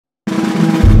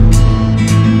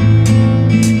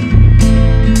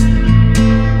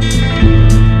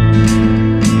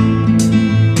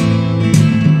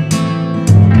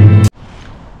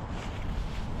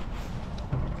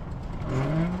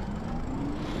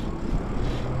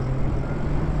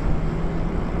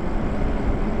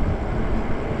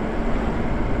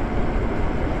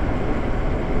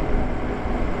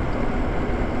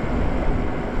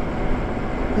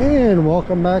and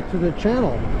welcome back to the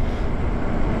channel.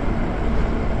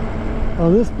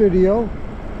 On this video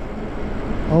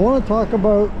I want to talk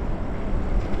about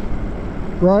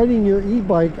riding your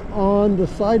e-bike on the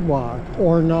sidewalk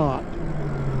or not.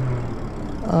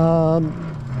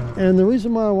 And the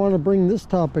reason why I want to bring this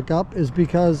topic up is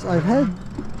because I've had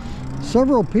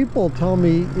several people tell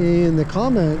me in the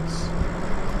comments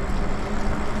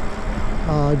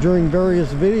during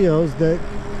various videos that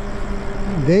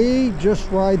they just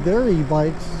ride their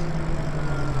e-bikes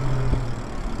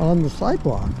on the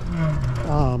sidewalk.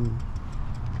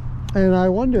 And I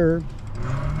wonder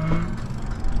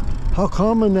how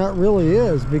common that really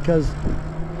is, because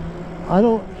I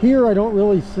don't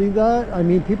really see that. I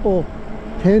mean, people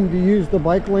tend to use the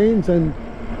bike lanes, and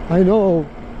I know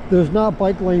there's not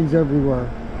bike lanes everywhere.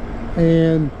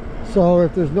 And so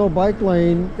if there's no bike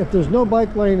lane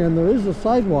and there is a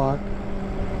sidewalk,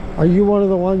 are you one of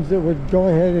the ones that would go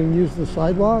ahead and use the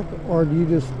sidewalk, or do you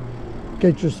just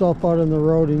get yourself out on the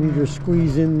road and either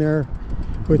squeeze in there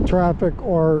with traffic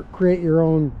or create your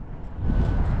own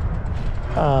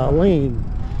lane?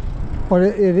 But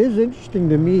it is interesting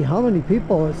to me how many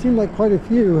people, it seemed like quite a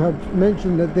few, have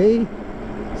mentioned that they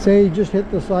say just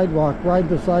hit the sidewalk, ride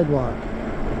the sidewalk.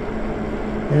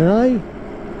 And I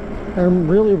am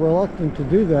really reluctant to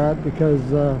do that because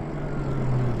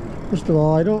first of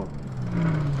all, I don't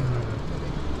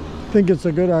think it's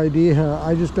a good idea.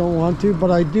 I just don't want to,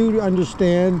 but I do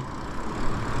understand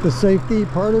the safety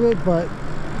part of it. But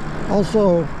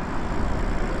also,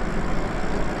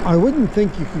 I wouldn't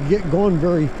think you could get going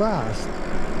very fast,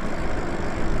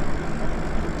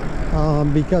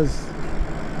 because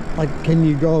like, can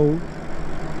you go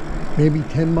maybe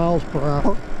 10 miles per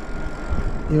hour?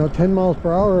 You know, 10 miles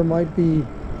per hour might be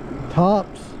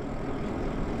tops,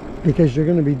 because you're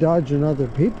going to be dodging other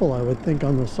people, I would think,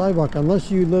 on the sidewalk,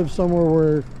 unless you live somewhere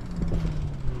where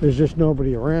there's just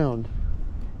nobody around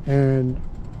and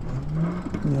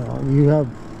you know you have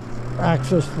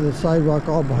access to the sidewalk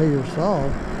all by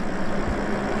yourself.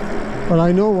 But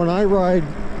I know when I ride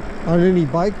on any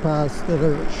bike paths that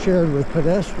are shared with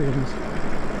pedestrians,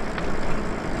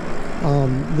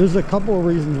 there's a couple of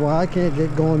reasons why I can't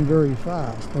get going very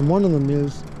fast, and one of them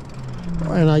is,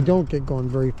 and I don't get going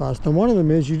very fast, and one of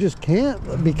them is you just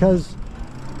can't, because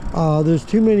there's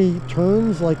too many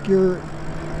turns. Like you're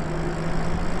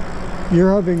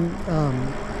having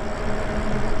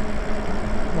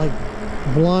like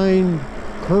blind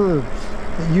curves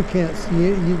that you can't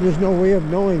see. There's no way of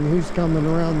knowing who's coming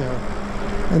around there,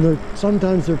 and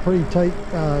sometimes they're pretty tight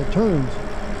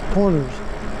corners.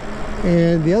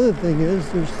 And the other thing is,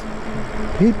 there's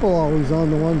people always on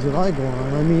the ones that I go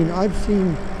on. I mean, I've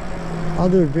seen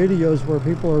other videos where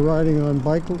people are riding on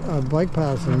bike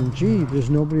paths and gee,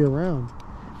 there's nobody around.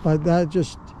 But that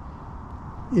just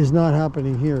is not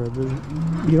happening here.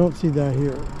 You don't see that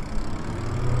here.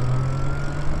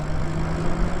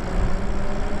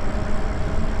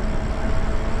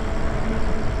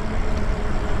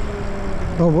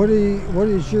 But what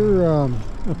is your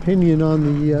opinion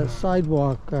on the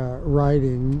sidewalk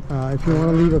riding? If you want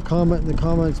to leave a comment in the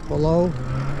comments below.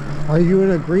 Are you in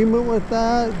agreement with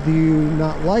that? Do you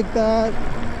not like that?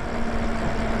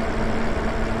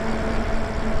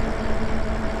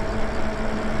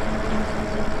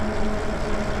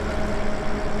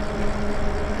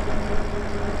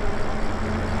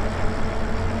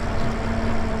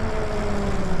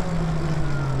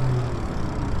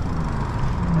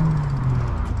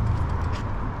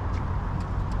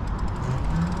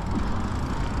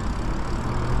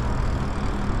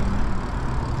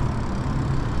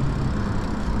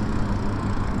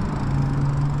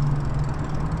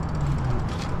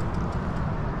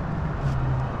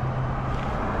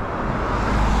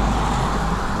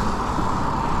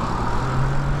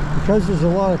 Because there's a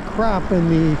lot of crap in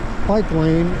the bike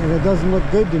lane and it doesn't look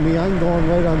good to me, I'm going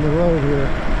right on the road here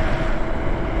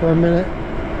for a minute.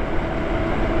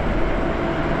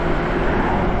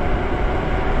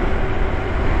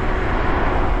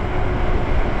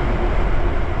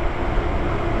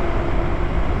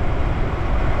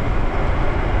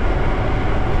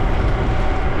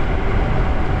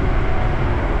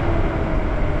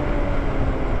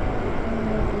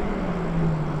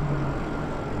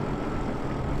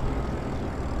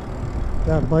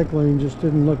 That bike lane just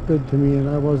didn't look good to me, and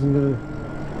I wasn't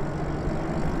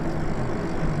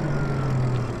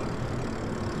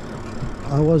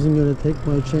gonna take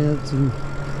my chance and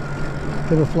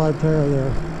get a flat tire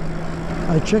there.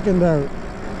 I chickened out.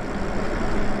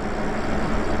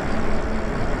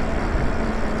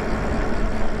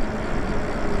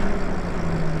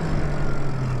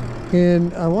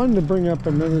 And I wanted to bring up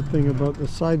another thing about the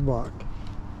sidewalk.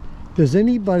 does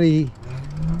anybody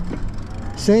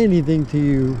say anything to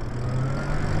you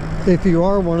if you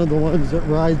are one of the ones that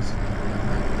rides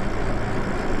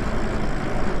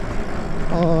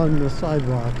on the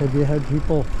sidewalk? Have you had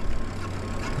people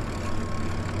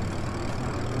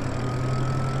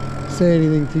say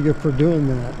anything to you for doing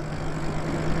that?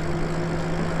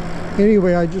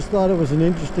 Anyway, I just thought it was an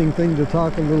interesting thing to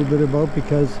talk a little bit about,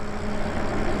 because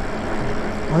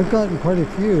I've gotten quite a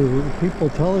few people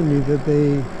telling me that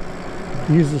they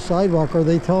use the sidewalk, or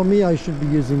they tell me I should be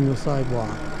using the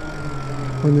sidewalk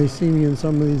when they see me in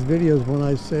some of these videos, when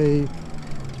I say,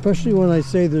 especially when I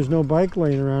say there's no bike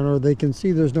lane around, or they can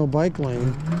see there's no bike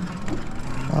lane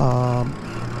on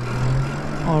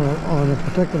a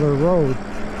particular road.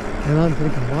 And I'm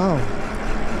thinking, wow,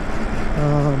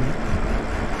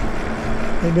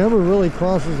 it never really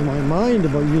crosses my mind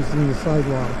about using the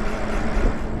sidewalk.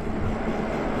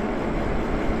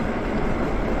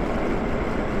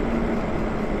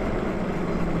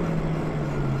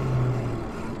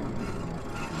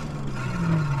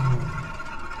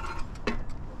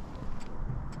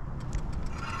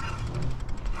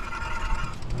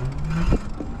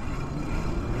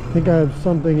 I think I have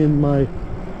something in my,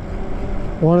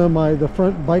 the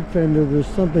front bike fender, there's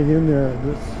something in there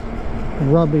that's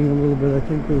rubbing a little bit. I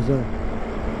think there's a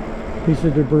piece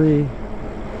of debris.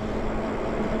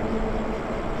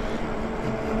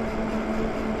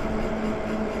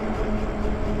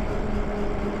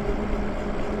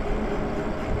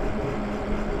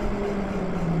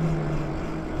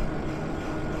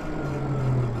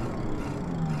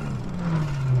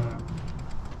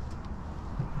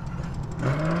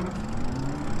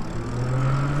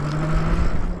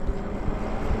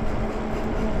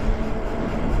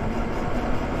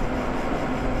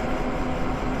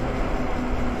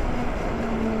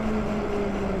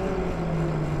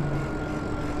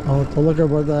 I'll have to look at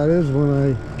what that is when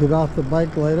I get off the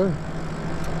bike later.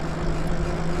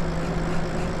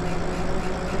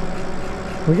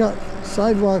 We got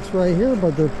sidewalks right here,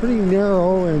 but they're pretty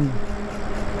narrow, and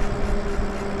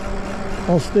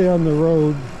I'll stay on the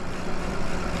road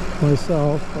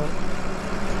myself.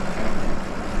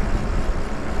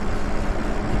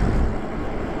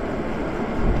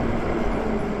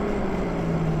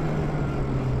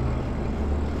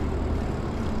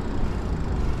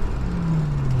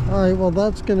 Alright, well,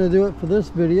 that's going to do it for this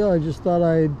video. I just thought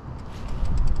I'd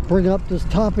bring up this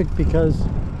topic because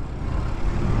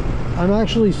I'm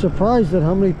actually surprised at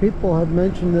how many people have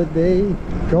mentioned that they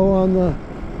go on the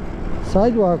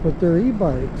sidewalk with their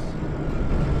e-bikes.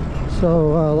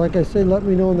 So like I say, let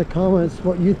me know in the comments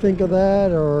what you think of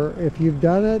that, or if you've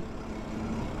done it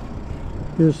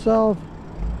yourself.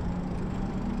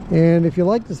 And if you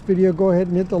like this video, go ahead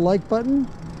and hit the like button.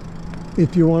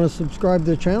 If you want to subscribe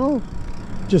to the channel,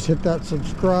 just hit that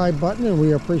subscribe button, and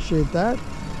we appreciate that.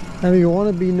 And if you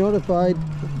want to be notified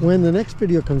when the next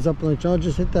video comes up on the channel,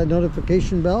 just hit that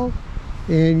notification bell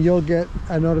and you'll get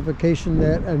a notification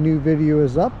that a new video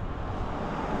is up.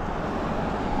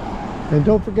 And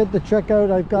don't forget to check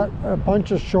out, I've got a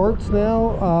bunch of shorts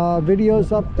now,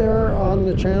 videos up there on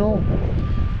the channel,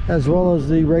 as well as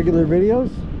the regular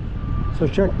videos, so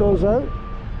check those out.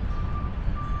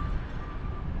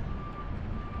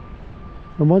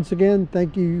 And once again,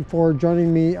 thank you for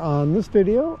joining me on this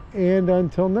video, and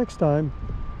until next time,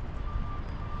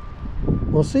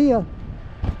 we'll see ya.